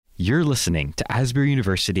You're listening to Asbury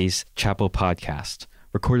University's Chapel Podcast,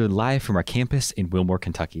 recorded live from our campus in Wilmore,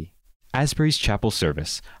 Kentucky. Asbury's Chapel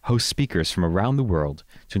Service hosts speakers from around the world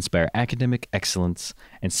to inspire academic excellence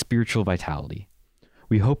and spiritual vitality.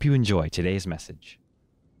 We hope you enjoy today's message.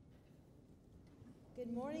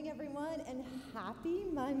 Good morning, everyone, and happy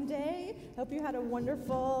Monday. Hope you had a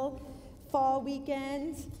wonderful fall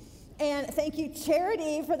weekend. And thank you,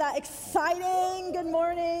 Charity, for that exciting good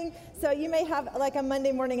morning. So you may have like a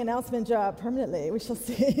Monday morning announcement job permanently. We shall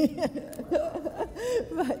see.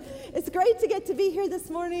 But it's great to get to be here this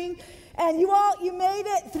morning. And you made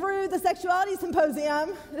it through the sexuality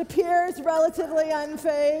symposium. It appears relatively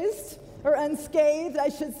unfazed, or unscathed, I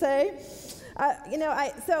should say.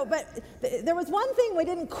 But there was one thing we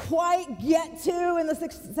didn't quite get to in the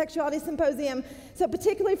sexuality symposium. So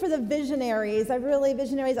particularly for the visionaries, I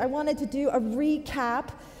wanted to do a recap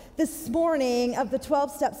this morning of the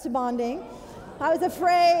 12 steps to bonding. I was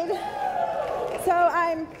afraid. So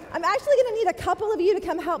I'm actually going to need a couple of you to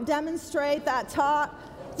come help demonstrate that talk.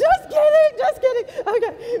 Just kidding.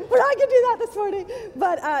 Okay, we're not gonna do that this morning.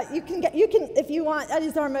 But you can, if you want. That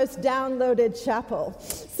is our most downloaded chapel.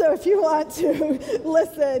 So if you want to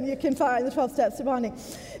listen, you can find the 12 steps to bonding.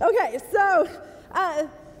 Okay, so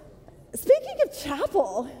speaking of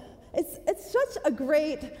chapel, it's such a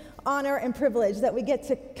great honor and privilege that we get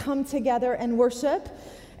to come together and worship.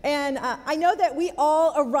 And I know that we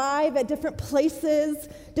all arrive at different places,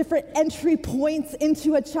 different entry points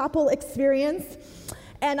into a chapel experience.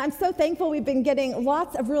 And I'm so thankful we've been getting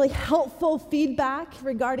lots of really helpful feedback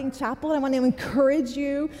regarding chapel. I want to encourage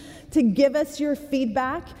you to give us your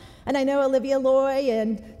feedback. And I know Olivia Loy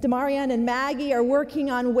and Demarian and Maggie are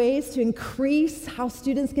working on ways to increase how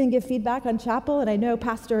students can give feedback on chapel. And I know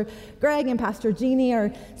Pastor Greg and Pastor Jeannie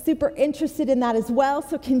are super interested in that as well.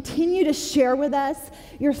 So continue to share with us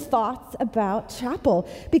your thoughts about chapel,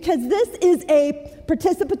 because this is a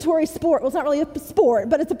participatory sport. Well, it's not really a sport,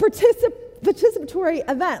 but it's a participatory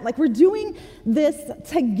event. Like, we're doing this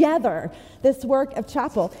together, this work of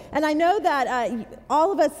chapel. And I know that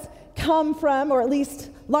all of us come from, or at least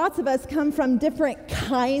lots of us come from, different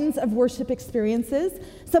kinds of worship experiences.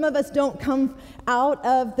 Some of us don't come out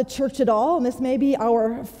of the church at all, and this may be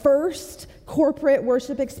our first corporate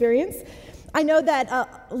worship experience. I know that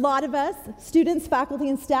a lot of us, students, faculty,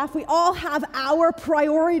 and staff, we all have our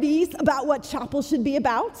priorities about what chapel should be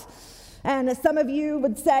about. And some of you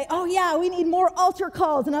would say, oh yeah, we need more altar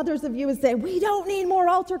calls. And others of you would say, we don't need more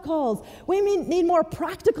altar calls. We need more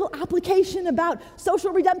practical application about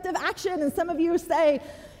social redemptive action. And some of you say,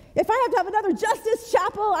 if I have to have another justice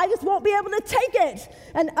chapel, I just won't be able to take it.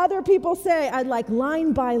 And other people say, I'd like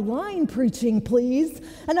line by line preaching, please.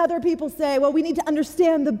 And other people say, well, we need to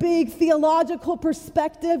understand the big theological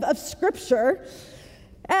perspective of Scripture.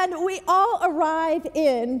 And we all arrive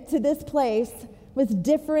into this place with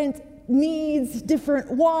different needs,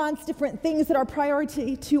 different wants, different things that are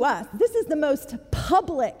priority to us. This is the most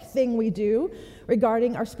public thing we do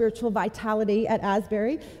regarding our spiritual vitality at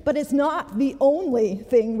Asbury, but it's not the only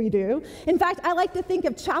thing we do. In fact, I like to think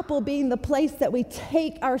of chapel being the place that we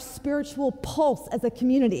take our spiritual pulse as a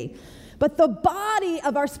community. But the body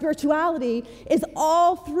of our spirituality is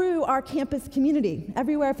all through our campus community,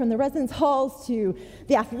 everywhere from the residence halls to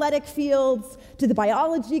the athletic fields, to the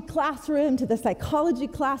biology classroom, to the psychology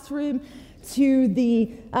classroom, to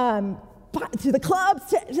the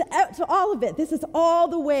clubs, to all of it. This is all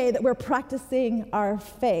the way that we're practicing our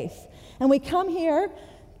faith. And we come here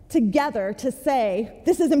together to say,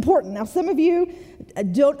 this is important. Now, some of you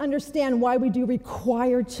don't understand why we do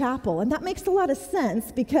required chapel, and that makes a lot of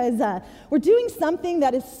sense, because we're doing something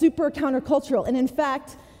that is super countercultural. And in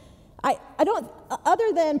fact, I don't,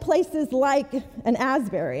 other than places like an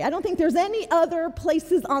Asbury, I don't think there's any other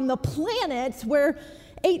places on the planet where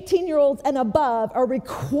 18-year-olds and above are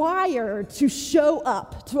required to show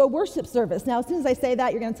up to a worship service. Now, as soon as I say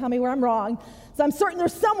that, you're going to tell me where I'm wrong. So I'm certain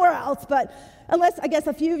there's somewhere else, but unless, I guess,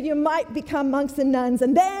 a few of you might become monks and nuns,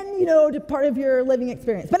 and then, part of your living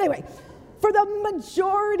experience. But anyway, for the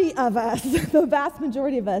majority of us, the vast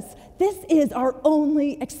majority of us, this is our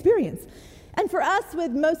only experience. And for us,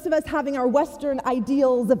 with most of us having our Western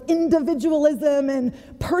ideals of individualism and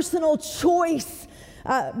personal choice,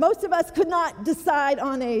 most of us could not decide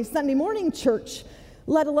on a Sunday morning church,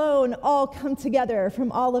 let alone all come together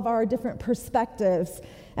from all of our different perspectives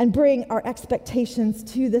and bring our expectations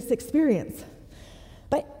to this experience.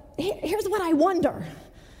 But here's what I wonder.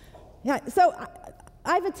 So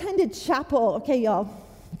I've attended chapel. Okay, y'all,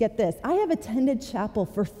 get this. I have attended chapel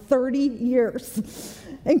for 30 years,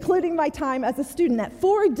 including my time as a student at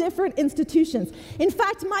 4 different institutions. In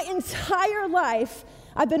fact, my entire life,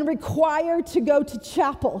 I've been required to go to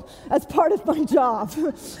chapel as part of my job.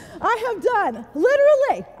 I have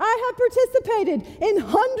participated in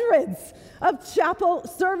hundreds of chapel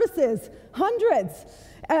services, hundreds.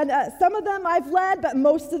 And some of them I've led, but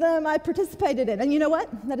most of them I've participated in. And you know what?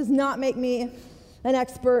 That does not make me an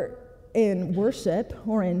expert in worship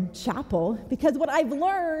or in chapel, because what I've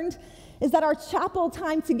learned is that our chapel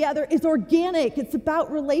time together is organic. It's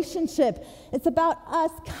about relationship. It's about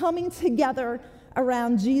us coming together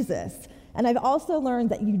around Jesus. And I've also learned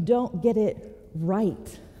that you don't get it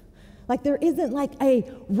right. Like there isn't like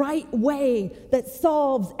a right way that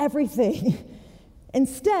solves everything.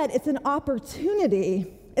 Instead, it's an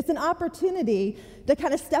opportunity. It's an opportunity to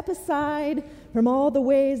kind of step aside from all the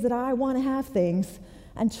ways that I want to have things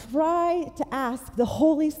and try to ask the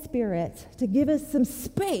Holy Spirit to give us some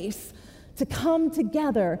space to come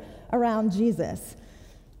together around Jesus.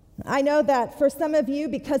 I know that for some of you,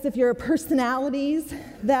 because of your personalities,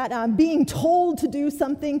 that being told to do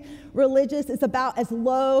something religious is about as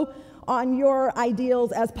low on your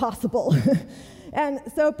ideals as possible. And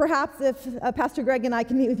so perhaps if Pastor Greg and I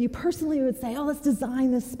can meet with you personally, we would say, oh, let's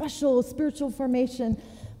design this special spiritual formation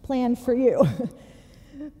plan for you.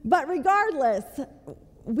 But regardless,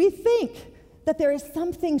 we think that there is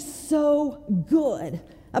something so good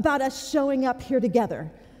about us showing up here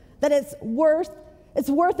together, that it's worth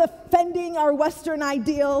offending our Western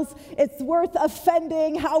ideals. It's worth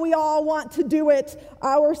offending how we all want to do it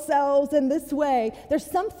ourselves in this way. There's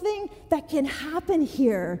something that can happen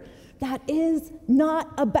here that is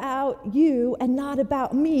not about you and not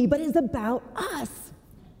about me, but is about us.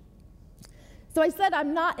 So I said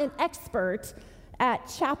I'm not an expert at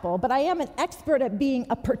chapel, but I am an expert at being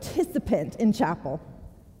a participant in chapel.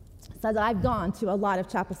 So I've gone to a lot of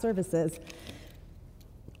chapel services.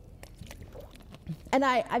 And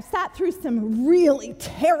I've sat through some really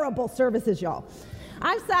terrible services, y'all.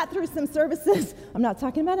 I've sat through some services, I'm not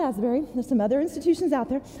talking about Asbury, there's some other institutions out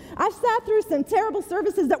there. I've sat through some terrible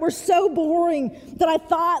services that were so boring that I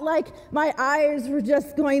thought like my eyes were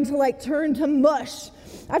just going to like turn to mush.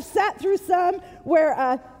 I've sat through some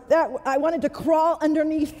where that I wanted to crawl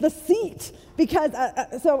underneath the seat because,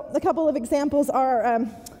 so a couple of examples are,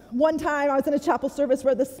 one time I was in a chapel service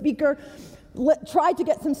where the speaker tried to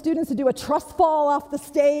get some students to do a trust fall off the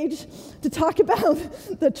stage to talk about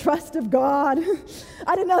the trust of God.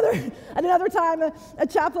 At another time, a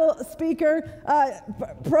chapel speaker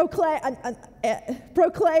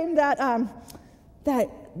proclaimed that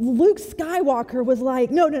Luke Skywalker was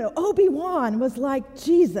like, no, Obi-Wan was like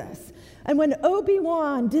Jesus. And when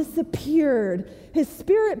Obi-Wan disappeared, his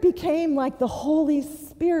spirit became like the Holy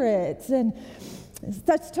Spirit. And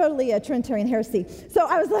that's totally a Trinitarian heresy. So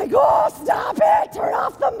I was like, oh, stop it, turn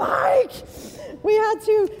off the mic. We had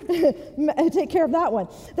to take care of that one.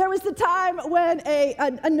 There was a time when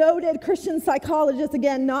a noted Christian psychologist,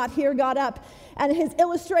 again, not here, got up, and his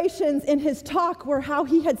illustrations in his talk were how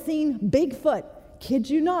he had seen Bigfoot. Kid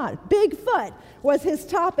you not, Bigfoot was his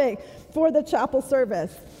topic for the chapel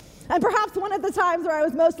service. And perhaps one of the times where I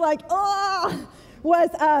was most like, oh,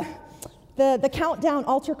 was the countdown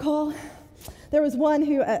altar call. There was one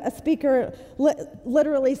who, a speaker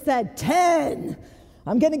literally said, 10.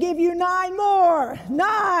 I'm going to give you 9 more.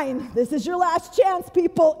 9. This is your last chance,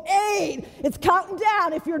 people. 8. It's counting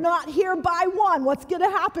down. If you're not here by 1, what's going to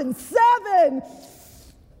happen? 7.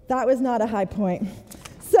 That was not a high point.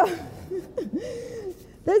 So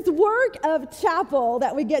this work of chapel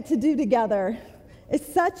that we get to do together is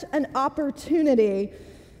such an opportunity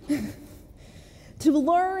to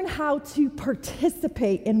learn how to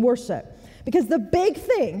participate in worship. Because the big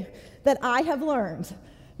thing that I have learned,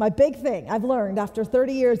 my big thing I've learned after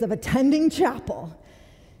 30 years of attending chapel,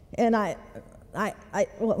 and well,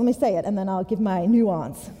 let me say it and then I'll give my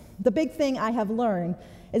nuance. The big thing I have learned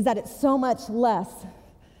is that it's so much less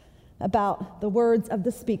about the words of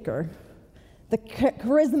the speaker, the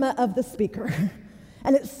charisma of the speaker,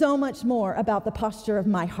 and it's so much more about the posture of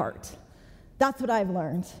my heart. That's what I've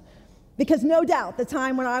learned. Because no doubt, the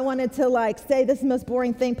time when I wanted to like say this is the most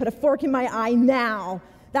boring thing, put a fork in my eye now,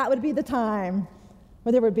 that would be the time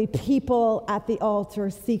where there would be people at the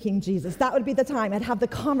altar seeking Jesus. That would be the time I'd have the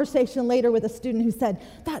conversation later with a student who said,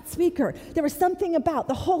 that speaker, there was something about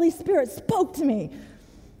the Holy Spirit spoke to me.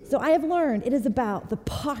 So I have learned it is about the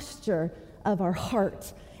posture of our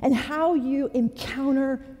heart and how you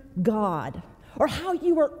encounter God or how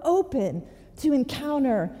you are open to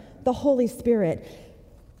encounter the Holy Spirit.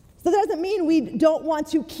 So that doesn't mean we don't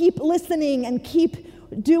want to keep listening and keep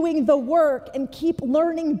doing the work and keep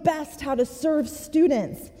learning best how to serve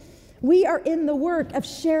students. We are in the work of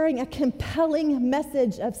sharing a compelling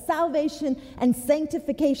message of salvation and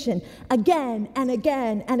sanctification again and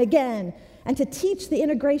again and again, and to teach the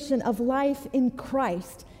integration of life in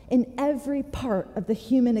Christ in every part of the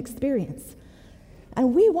human experience.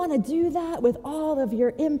 And we want to do that with all of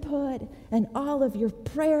your input and all of your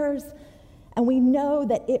prayers. And we know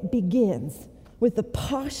that it begins with the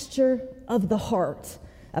posture of the heart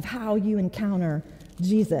of how you encounter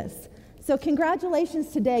Jesus. So congratulations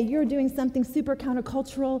today. You're doing something super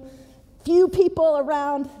countercultural. Few people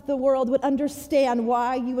around the world would understand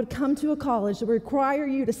why you would come to a college that would require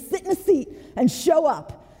you to sit in a seat and show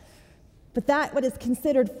up. But that what is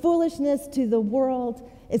considered foolishness to the world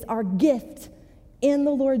is our gift in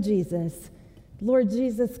the Lord Jesus. Lord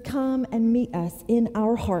Jesus, come and meet us in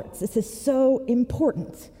our hearts. This is so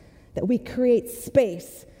important that we create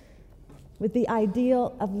space with the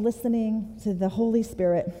ideal of listening to the Holy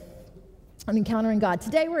Spirit and encountering God.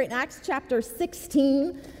 Today we're in Acts chapter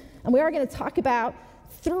 16, and we are going to talk about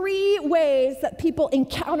 3 ways that people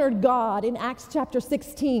encountered God in Acts chapter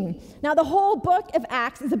 16. Now, the whole book of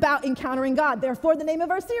Acts is about encountering God. Therefore, the name of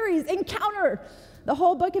our series, Encounter. The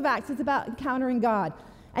whole book of Acts is about encountering God.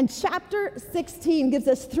 And chapter 16 gives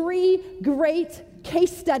us 3 great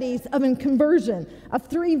case studies of a conversion of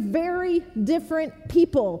 3 very different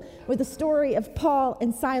people with the story of Paul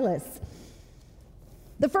and Silas.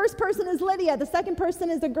 The first person is Lydia. The second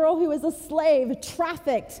person is a girl who is a slave,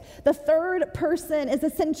 trafficked. The third person is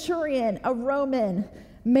a centurion, a Roman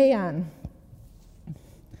man.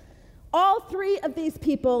 All 3 of these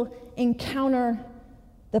people encounter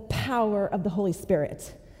the power of the Holy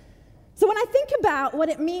Spirit. So when I think about what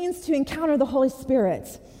it means to encounter the Holy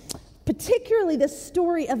Spirit, particularly the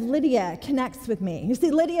story of Lydia connects with me. You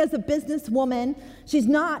see, Lydia is a businesswoman. She's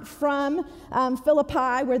not from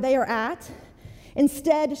Philippi, where they are at.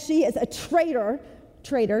 Instead, she is a trader,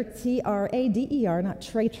 T-R-A-D-E-R, not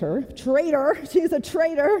traitor, trader. She's a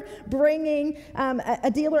trader bringing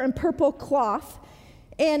a dealer in purple cloth.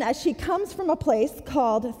 And she comes from a place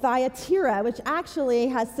called Thyatira, which actually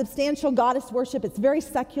has substantial goddess worship. It's very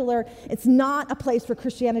secular. It's not a place where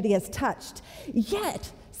Christianity has touched.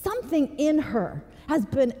 Yet, something in her has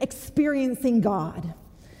been experiencing God.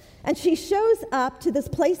 And she shows up to this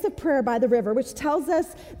place of prayer by the river, which tells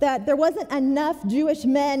us that there wasn't enough Jewish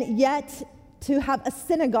men yet to have a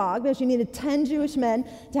synagogue, because you needed 10 Jewish men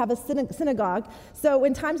to have a synagogue. So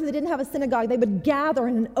in times when they didn't have a synagogue, they would gather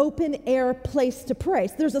in an open-air place to pray.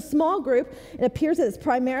 So there's a small group. It appears that it's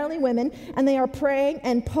primarily women, and they are praying,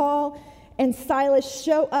 and Paul and Silas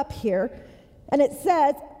show up here. And it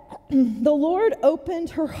says, the Lord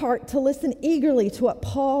opened her heart to listen eagerly to what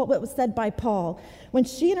was said by Paul. When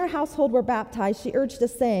she and her household were baptized, she urged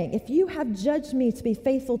us, saying, if you have judged me to be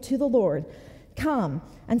faithful to the Lord, come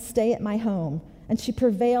and stay at my home. And she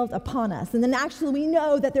prevailed upon us. And then actually we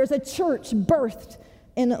know that there's a church birthed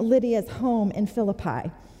in Lydia's home in Philippi.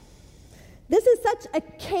 This is such a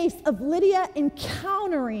case of Lydia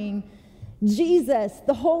encountering Jesus,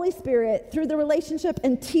 the Holy Spirit, through the relationship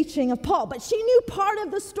and teaching of Paul. But she knew part of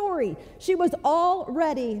the story. She was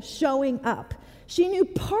already showing up. She knew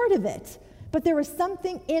part of it, but there was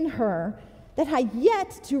something in her that had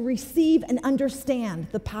yet to receive and understand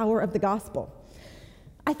the power of the gospel.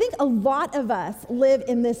 I think a lot of us live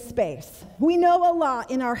in this space. We know a lot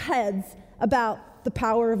in our heads about the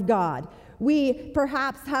power of God. We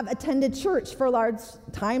perhaps have attended church for large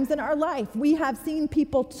times in our life. We have seen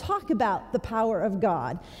people talk about the power of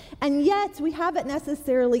God, and yet we haven't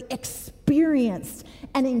necessarily experienced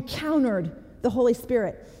and encountered the Holy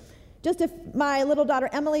Spirit. Just if my little daughter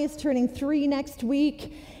Emily is turning 3 next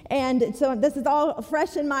week, and so this is all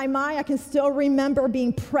fresh in my mind. I can still remember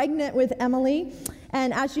being pregnant with Emily.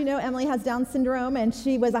 And as you know, Emily has Down syndrome, and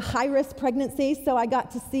she was a high-risk pregnancy, so I got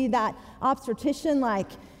to see that obstetrician like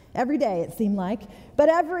every day, it seemed like. But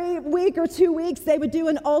every week or 2 weeks, they would do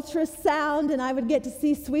an ultrasound, and I would get to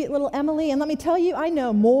see sweet little Emily. And let me tell you, I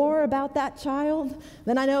know more about that child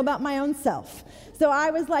than I know about my own self. So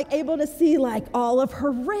I was like able to see like all of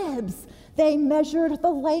her ribs. They measured the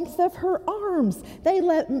length of her arms. They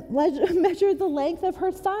measured the length of her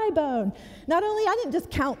thigh bone. Not only, I didn't just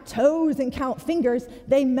count toes and count fingers,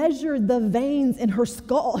 they measured the veins in her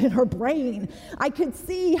skull, in her brain. I could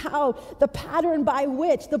see how the pattern by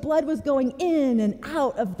which the blood was going in and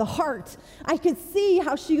out of the heart. I could see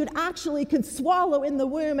how she could swallow in the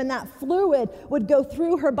womb, and that fluid would go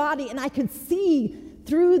through her body, and I could see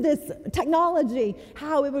through this technology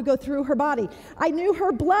how it would go through her body. I knew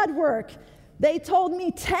her blood work. They told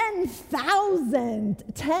me 10,000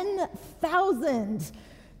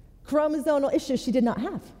 chromosomal issues she did not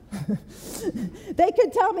have. They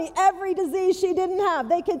could tell me every disease she didn't have.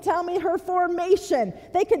 They could tell me her formation.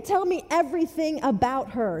 They could tell me everything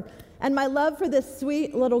about her. And my love for this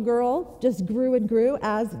sweet little girl just grew and grew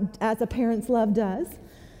as a parent's love does.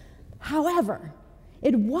 However,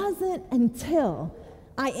 it wasn't until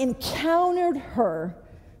I encountered her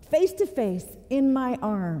face to face in my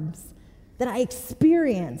arms that I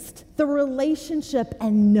experienced the relationship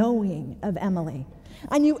and knowing of Emily.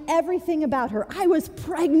 I knew everything about her. I was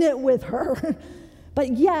pregnant with her,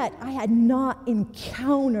 but yet I had not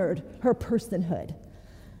encountered her personhood.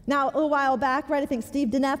 Now, a little while back, right, I think Steve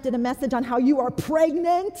Deneff did a message on how you are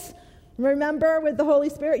pregnant. Remember, with the Holy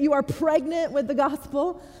Spirit, you are pregnant with the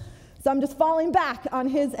gospel. So I'm just falling back on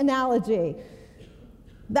his analogy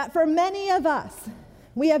that for many of us,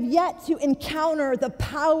 we have yet to encounter the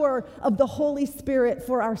power of the Holy Spirit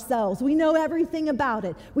for ourselves. We know everything about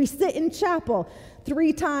it. We sit in chapel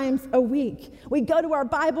 3 times a week. We go to our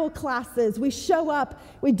Bible classes. We show up.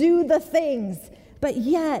 We do the things. But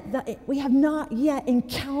yet, we have not yet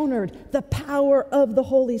encountered the power of the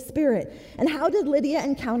Holy Spirit. And how did Lydia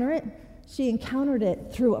encounter it? She encountered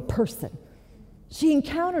it through a person. She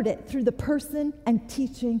encountered it through the person and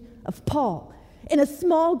teaching of Paul in a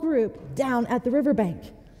small group down at the riverbank.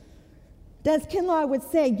 Des Kinlaw would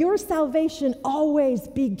say, your salvation always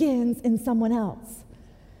begins in someone else.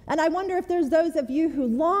 And I wonder if there's those of you who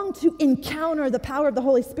long to encounter the power of the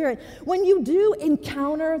Holy Spirit. When you do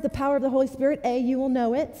encounter the power of the Holy Spirit, A, you will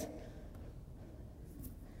know it.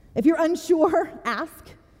 If you're unsure, ask.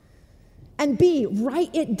 And B,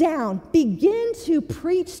 write it down. Begin to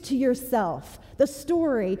preach to yourself the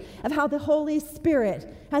story of how the Holy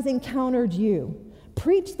Spirit has encountered you.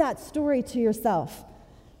 Preach that story to yourself.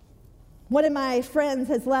 One of my friends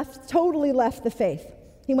has totally left the faith.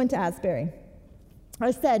 He went to Asbury. I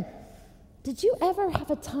said, did you ever have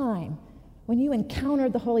a time when you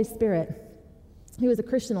encountered the Holy Spirit? He was a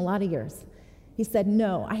Christian a lot of years. He said,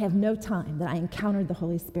 no, I have no time that I encountered the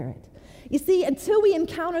Holy Spirit. You see, until we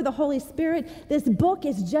encounter the Holy Spirit, this book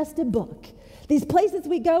is just a book. These places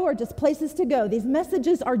we go are just places to go. These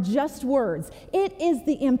messages are just words. It is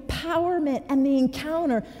the empowerment and the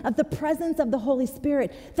encounter of the presence of the Holy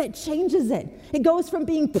Spirit that changes it. It goes from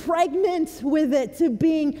being pregnant with it to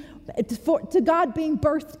God being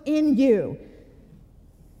birthed in you.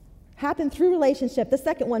 Happened through relationship. The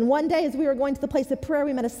second one day as we were going to the place of prayer,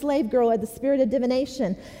 we met a slave girl who had the spirit of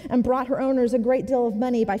divination and brought her owners a great deal of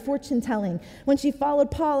money by fortune telling. When she followed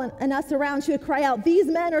Paul and us around, she would cry out, these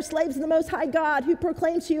men are slaves of the Most High God who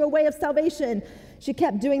proclaim to you a way of salvation. She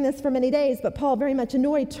kept doing this for many days, but Paul, very much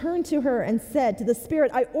annoyed, turned to her and said to the spirit,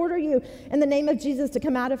 I order you in the name of Jesus to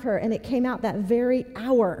come out of her. And it came out that very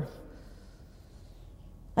hour.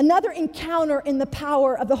 Another encounter in the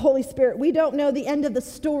power of the Holy Spirit. We don't know the end of the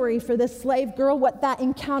story for this slave girl, what that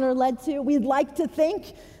encounter led to. We'd like to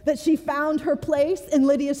think that she found her place in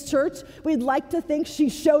Lydia's church. We'd like to think she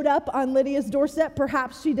showed up on Lydia's doorstep.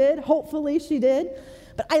 Perhaps she did. Hopefully she did.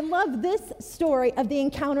 But I love this story of the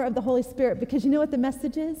encounter of the Holy Spirit because you know what the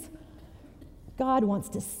message is? God wants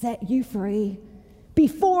to set you free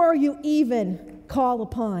before you even call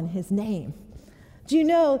upon his name. Do you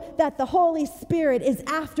know that the Holy Spirit is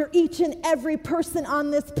after each and every person on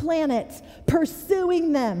this planet,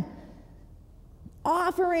 pursuing them,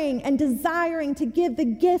 offering and desiring to give the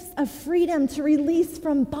gifts of freedom to release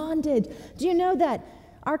from bondage? Do you know that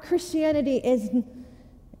our Christianity is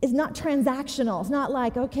not transactional? It's not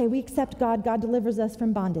like, okay, we accept God, God delivers us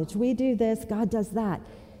from bondage. We do this, God does that.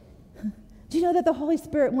 Do you know that the Holy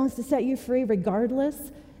Spirit wants to set you free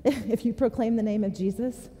regardless if you proclaim the name of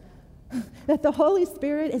Jesus? That the Holy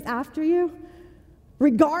Spirit is after you,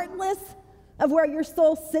 regardless of where your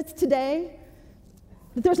soul sits today.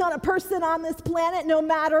 That there's not a person on this planet, no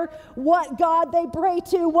matter what God they pray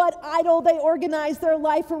to, what idol they organize their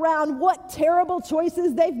life around, what terrible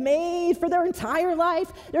choices they've made for their entire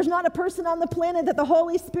life. There's not a person on the planet that the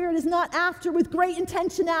Holy Spirit is not after with great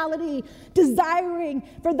intentionality, desiring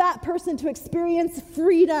for that person to experience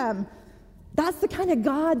freedom. That's the kind of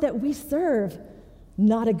God that we serve.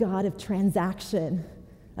 Not a God of transaction,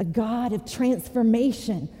 a God of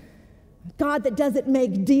transformation, a God that doesn't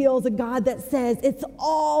make deals, a God that says, it's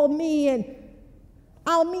all me and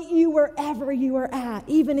I'll meet you wherever you are at.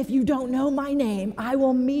 Even if you don't know my name, I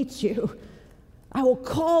will meet you. I will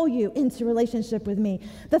call you into relationship with me.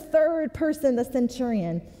 The third person, the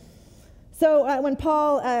centurion. So when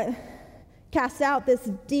Paul cast out this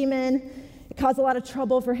demon, it caused a lot of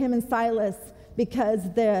trouble for him and Silas because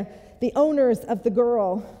the owners of the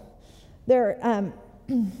girl, their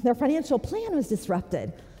financial plan was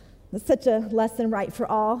disrupted. That's such a lesson, right, for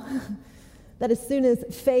all. that as soon as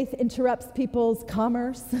faith interrupts people's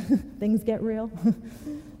commerce, things get real.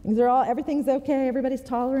 Everything's okay, everybody's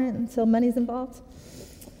tolerant until money's involved.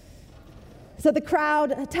 So the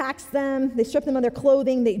crowd attacks them, they strip them of their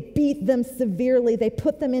clothing, they beat them severely, they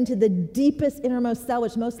put them into the deepest innermost cell,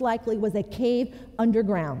 which most likely was a cave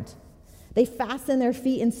underground. They fasten their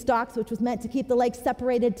feet in stocks, which was meant to keep the legs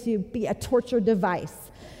separated to be a torture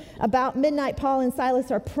device. About midnight, Paul and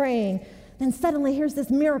Silas are praying. Then suddenly, here's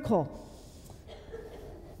this miracle.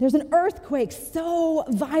 There's an earthquake so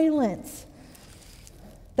violent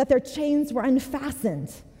that their chains were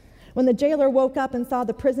unfastened. When the jailer woke up and saw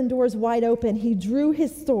the prison doors wide open, he drew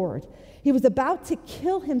his sword. He was about to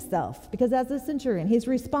kill himself because as a centurion, he's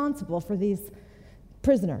responsible for these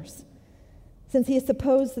prisoners, since he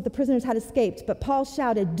supposed that the prisoners had escaped. But Paul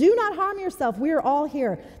shouted, "Do not harm yourself. We are all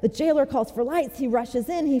here." The jailer calls for lights. He rushes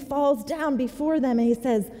in. He falls down before them, and he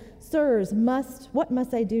says, "Sirs, what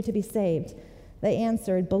must I do to be saved?" They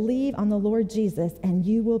answered, "Believe on the Lord Jesus, and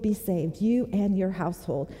you will be saved, you and your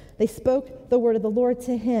household." They spoke the word of the Lord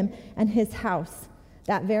to him and his house.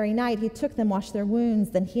 That very night he took them, washed their wounds.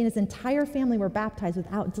 Then he and his entire family were baptized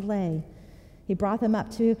without delay. He brought them up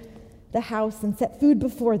to the house and set food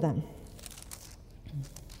before them.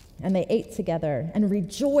 And they ate together and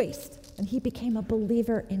rejoiced, and he became a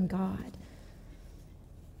believer in God.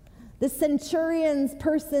 This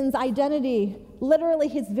person's identity, literally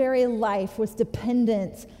his very life, was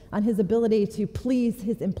dependent on his ability to please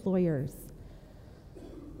his employers.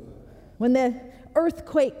 When the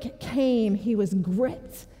earthquake came, he was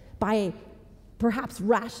gripped by perhaps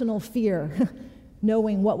rational fear,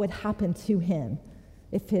 knowing what would happen to him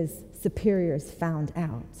if his superiors found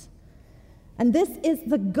out. And this is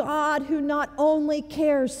the God who not only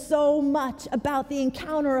cares so much about the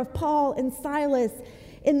encounter of Paul and Silas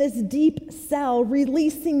in this deep cell,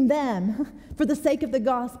 releasing them for the sake of the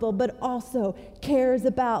gospel, but also cares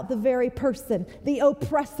about the very person, the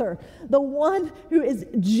oppressor, the one who is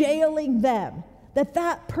jailing them,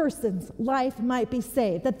 that person's life might be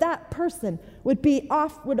saved, that person would be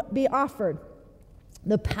offered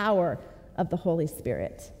the power of the Holy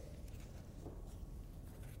Spirit.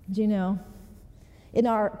 Do you know, in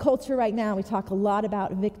our culture right now, we talk a lot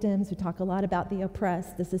about victims, we talk a lot about the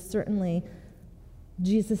oppressed. This is certainly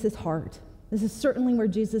Jesus' heart. This is certainly where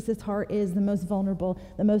Jesus' heart is, the most vulnerable,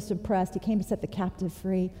 the most oppressed. He came to set the captive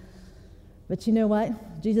free. But you know what?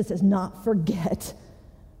 Jesus does not forget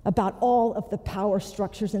about all of the power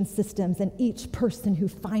structures and systems and each person who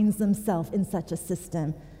finds themselves in such a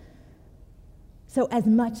system. So as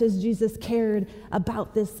much as Jesus cared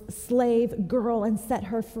about this slave girl and set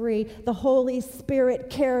her free, the Holy Spirit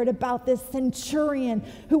cared about this centurion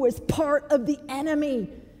who was part of the enemy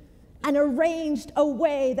and arranged a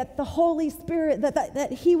way that the Holy Spirit,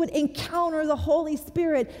 that he would encounter the Holy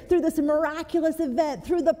Spirit through this miraculous event,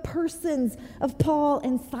 through the persons of Paul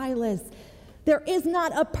and Silas. There is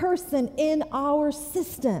not a person in our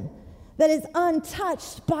system that is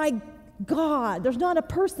untouched by God. There's not a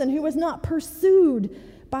person who is not pursued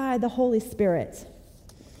by the Holy Spirit.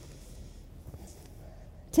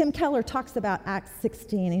 Tim Keller talks about Acts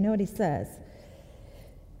 16. You know what he says?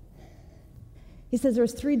 He says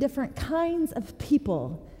there's 3 different kinds of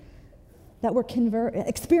people that were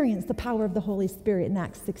experienced the power of the Holy Spirit in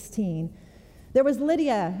Acts 16. There was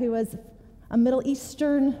Lydia, who was a Middle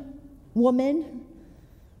Eastern woman,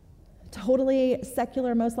 totally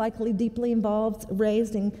secular, most likely deeply involved,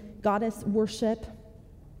 raised in goddess worship.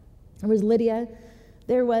 There was Lydia.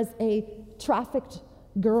 There was a trafficked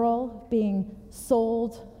girl being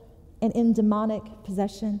sold and in demonic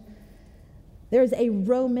possession. There's a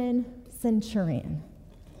Roman centurion.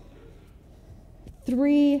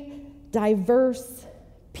 3 diverse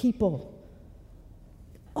people,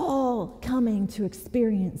 all coming to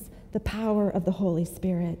experience the power of the Holy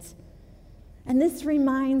Spirit. And this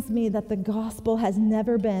reminds me that the gospel has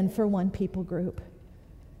never been for one people group,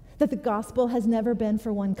 that the gospel has never been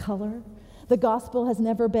for one color, the gospel has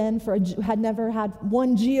never been had never had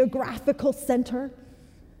one geographical center,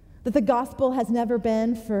 that the gospel has never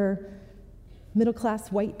been for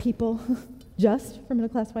middle-class white people, just for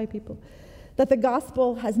middle-class white people, that the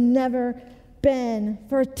gospel has never been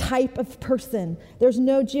for a type of person. There's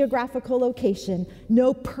no geographical location,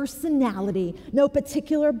 no personality, no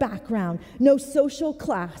particular background, no social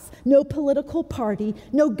class, no political party,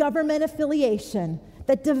 no government affiliation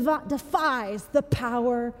that defies the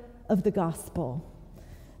power of the gospel.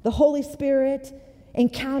 The Holy Spirit,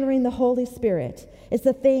 encountering the Holy Spirit, is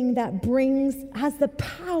the thing that has the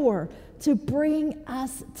power to bring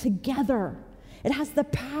us together. It has the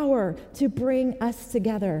power to bring us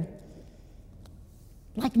together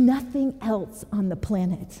like nothing else on the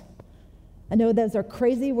planet. I know those are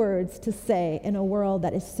crazy words to say in a world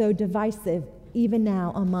that is so divisive, even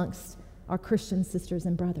now amongst our Christian sisters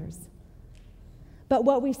and brothers. But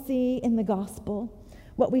what we see in the gospel,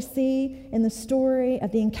 what we see in the story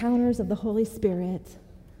of the encounters of the Holy Spirit,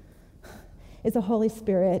 is a Holy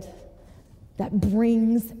Spirit that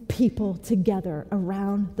brings people together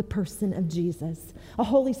around the person of Jesus. A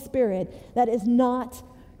Holy Spirit that is not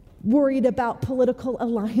worried about political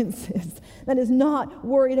alliances, that is not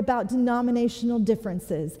worried about denominational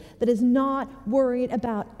differences, that is not worried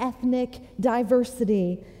about ethnic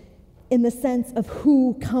diversity in the sense of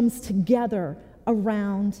who comes together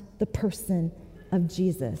around the person of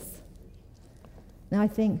Jesus. Now, I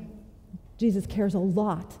think Jesus cares a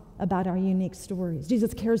lot about our unique stories.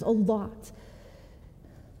 Jesus cares a lot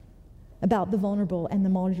about the vulnerable and the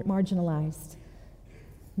marginalized.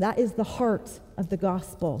 That is the heart of the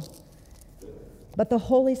gospel. But the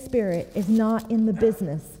Holy Spirit is not in the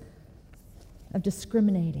business of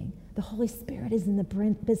discriminating. The Holy Spirit is in the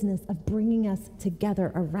business of bringing us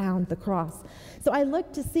together around the cross. So I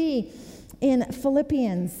look to see in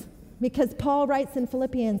Philippians, because Paul writes in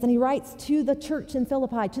Philippians, and he writes to the church in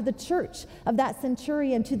Philippi, to the church of that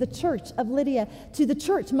centurion, to the church of Lydia, to the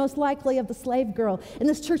church most likely of the slave girl. And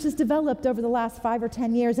this church has developed over the last 5 or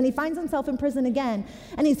 10 years, and he finds himself in prison again.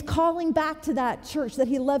 And he's calling back to that church that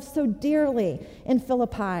he loves so dearly in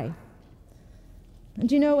Philippi. And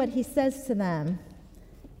do you know what he says to them?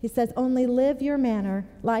 He says, only live your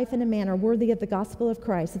life in a manner worthy of the gospel of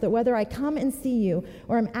Christ, so that whether I come and see you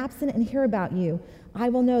or am absent and hear about you, I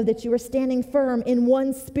will know that you are standing firm in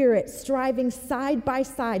one spirit, striving side by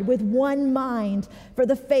side with one mind for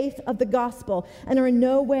the faith of the gospel, and are in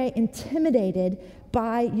no way intimidated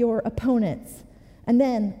by your opponents. And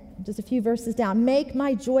then, just a few verses down, make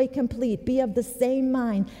my joy complete, be of the same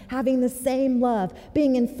mind, having the same love,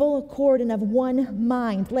 being in full accord and of one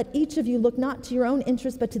mind. Let each of you look not to your own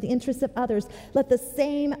interests, but to the interests of others. Let the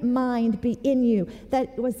same mind be in you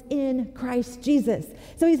that was in Christ Jesus.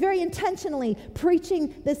 So he's very intentionally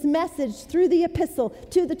preaching this message through the epistle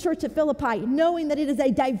to the church at Philippi, knowing that it is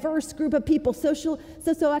a diverse group of people,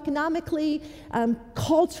 socioeconomically,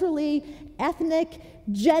 culturally, ethnic,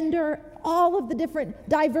 gender, all of the different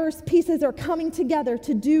diverse pieces are coming together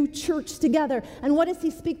to do church together. And what does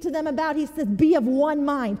he speak to them about? He says, be of one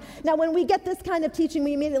mind. Now, when we get this kind of teaching,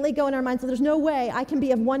 we immediately go in our minds, so there's no way I can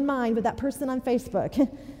be of one mind with that person on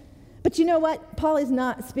Facebook. But you know what? Paul is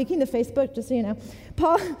not speaking to Facebook, just so you know.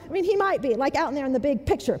 Paul, he might be, like out there in the big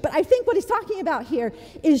picture. But I think what he's talking about here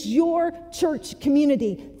is your church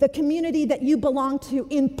community, the community that you belong to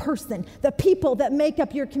in person, the people that make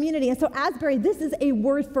up your community. And so Asbury, this is a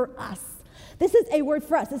word for us. This is a word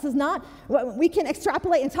for us. This is not, we can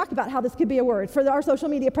extrapolate and talk about how this could be a word for our social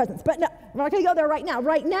media presence. But no, we're not going to go there right now.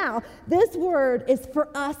 Right now, this word is for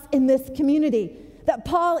us in this community. That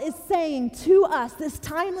Paul is saying to us this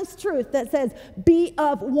timeless truth that says, be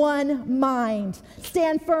of one mind,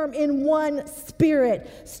 stand firm in one spirit,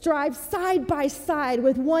 strive side by side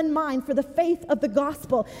with one mind for the faith of the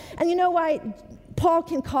gospel. And you know why Paul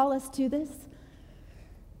can call us to this?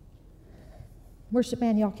 Worship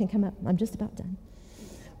band, y'all can come up. I'm just about done.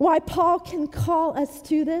 Why Paul can call us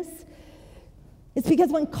to this? It's because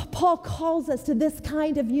when Paul calls us to this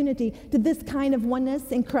kind of unity, to this kind of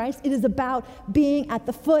oneness in Christ, it is about being at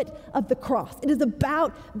the foot of the cross. It is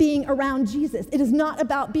about being around Jesus. It is not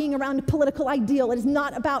about being around a political ideal. It is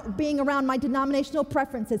not about being around my denominational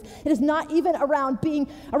preferences. It is not even around being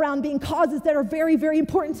causes that are very, very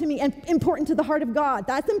important to me and important to the heart of God.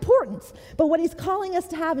 That's important. But what he's calling us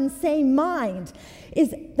to have in the same mind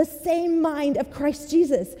is the same mind of Christ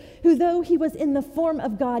Jesus, who though he was in the form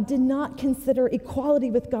of God, did not consider equality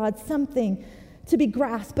with God something to be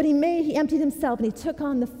grasped, but he emptied himself and he took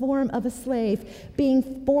on the form of a slave,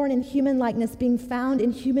 being born in human likeness, being found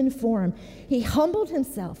in human form. He humbled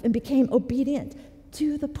himself and became obedient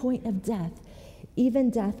to the point of death, even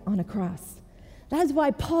death on a cross. That is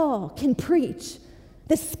why Paul can preach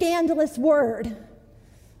this scandalous word,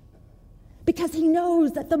 because he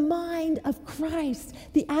knows that the mind of Christ,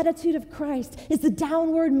 the attitude of Christ, is the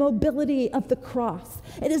downward mobility of the cross.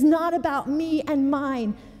 It is not about me and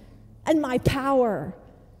mine and my power.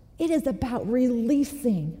 It is about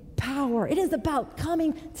releasing power. It is about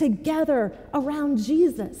coming together around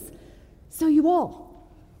Jesus. So you all,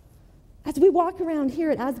 as we walk around here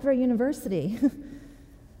at Asbury University,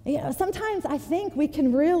 sometimes I think we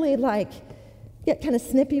can really get kind of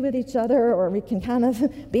snippy with each other, or we can kind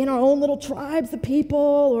of be in our own little tribes of people,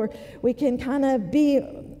 or we can kind of be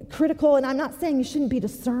critical. And I'm not saying you shouldn't be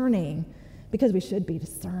discerning, because we should be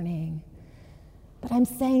discerning. But I'm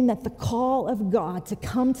saying that the call of God to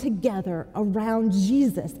come together around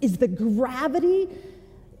Jesus is the gravity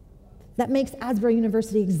that makes Asbury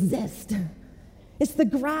University exist. It's the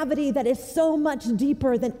gravity that is so much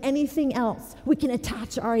deeper than anything else we can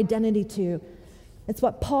attach our identity to. It's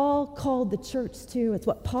what Paul called the church to. It's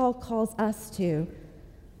what Paul calls us to.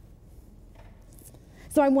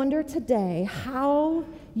 So I wonder today how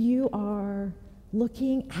you are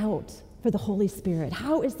looking out for the Holy Spirit.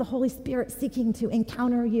 How is the Holy Spirit seeking to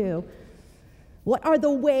encounter you? What are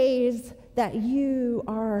the ways that you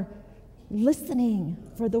are listening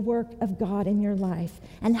for the work of God in your life?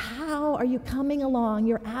 And how are you coming along,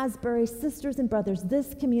 your Asbury sisters and brothers,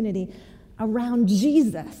 this community, around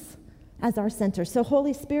Jesus as our center? So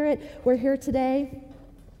Holy Spirit, we're here today.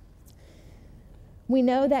 We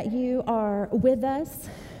know that you are with us.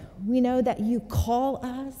 We know that you call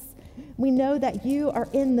us. We know that you are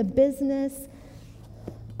in the business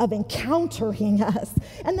of encountering us,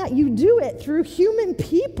 and that you do it through human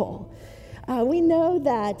people. We know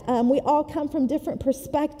that we all come from different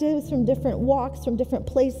perspectives, from different walks, from different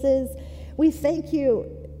places. We thank you,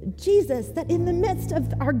 Jesus, that in the midst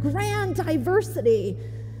of our grand diversity,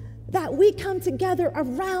 that we come together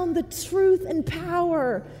around the truth and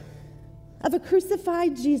power of a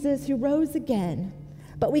crucified Jesus who rose again.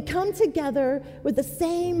 But we come together with the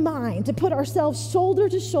same mind to put ourselves shoulder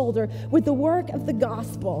to shoulder with the work of the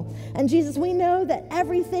gospel. And Jesus, we know that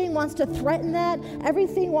everything wants to threaten that.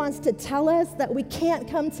 Everything wants to tell us that we can't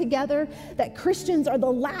come together, that Christians are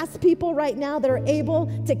the last people right now that are able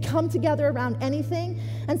to come together around anything.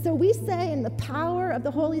 And so we say in the power of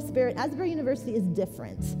the Holy Spirit, Asbury University is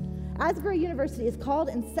different. Asbury University is called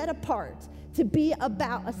and set apart to be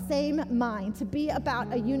about a same mind, to be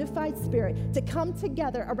about a unified spirit, to come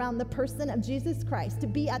together around the person of Jesus Christ, to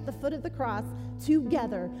be at the foot of the cross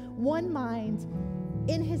together, one mind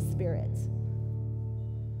in his spirit.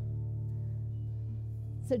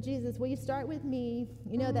 So Jesus, will you start with me?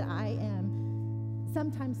 You know that I am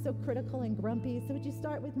sometimes so critical and grumpy, so would you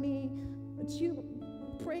start with me? Would you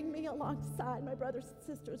bring me alongside my brothers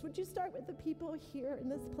and sisters? Would you start with the people here in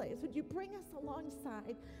this place? Would you bring us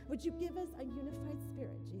alongside? Would you give us a unified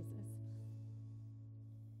spirit, Jesus?